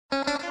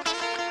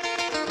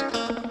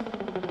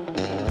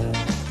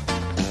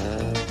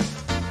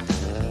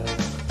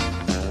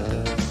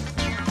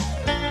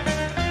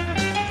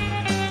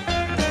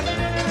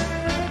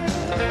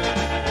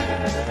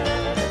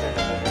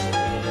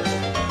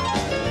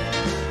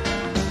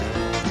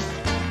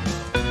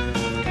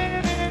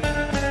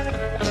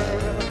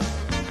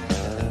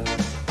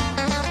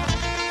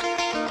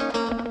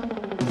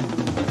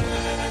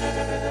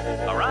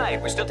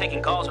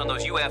taking calls on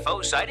those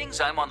UFO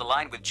sightings. I'm on the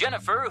line with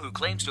Jennifer, who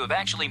claims to have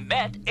actually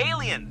met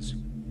aliens.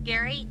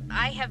 Gary,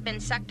 I have been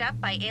sucked up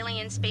by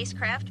alien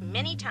spacecraft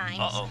many times.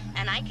 Uh-oh.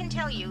 And I can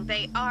tell you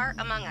they are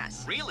among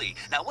us. Really?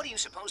 Now, what do you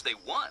suppose they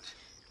want?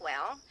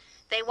 Well,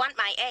 they want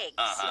my eggs.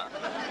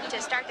 Uh-huh.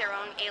 To start their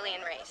own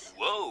alien race.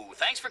 Whoa,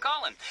 thanks for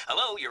calling.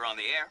 Hello, you're on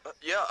the air.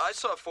 Yeah, I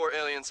saw 4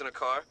 aliens in a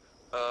car.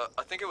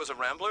 I think it was a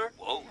Rambler.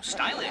 Whoa,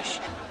 stylish.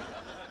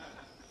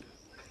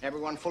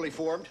 Everyone fully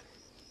formed?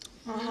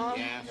 Uh-huh.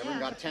 Yeah. Everyone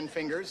got 10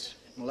 fingers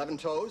and 11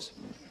 toes?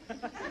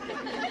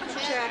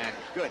 Check.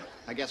 Good.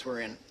 I guess we're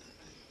in.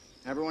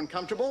 Everyone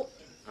comfortable?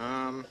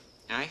 I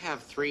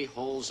have 3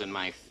 holes in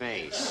my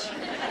face.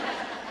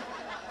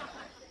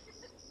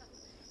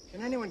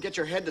 Can anyone get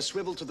your head to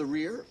swivel to the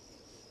rear?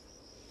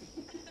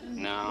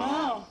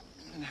 No.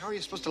 And how are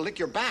you supposed to lick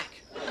your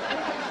back?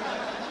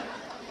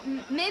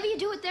 Maybe you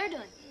do what they're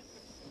doing.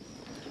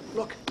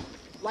 Look,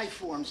 life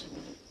forms,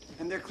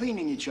 and they're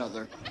cleaning each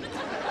other.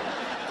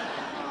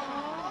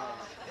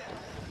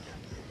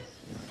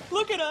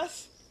 Look at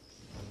us.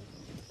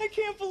 I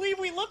can't believe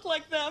we look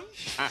like them.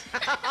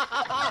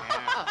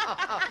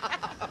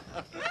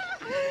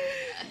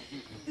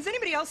 Is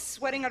anybody else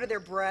sweating out of their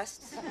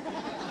breasts?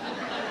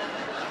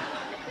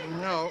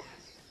 No.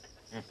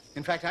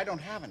 In fact, I don't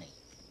have any.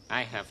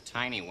 I have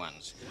tiny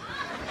ones.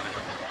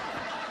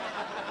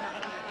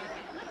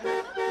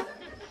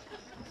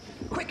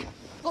 Quick,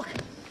 look.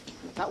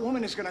 That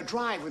woman is going to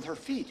drive with her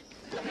feet.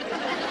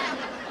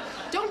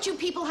 Don't you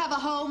people have a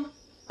home?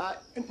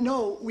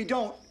 No, we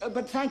don't.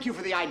 But thank you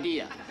for the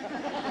idea.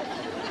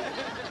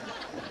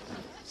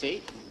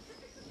 See?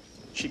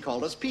 She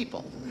called us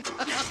people.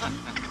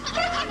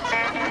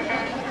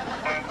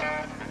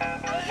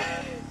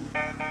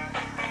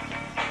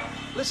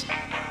 Listen.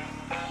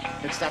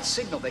 It's that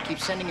signal they keep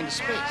sending into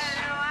space.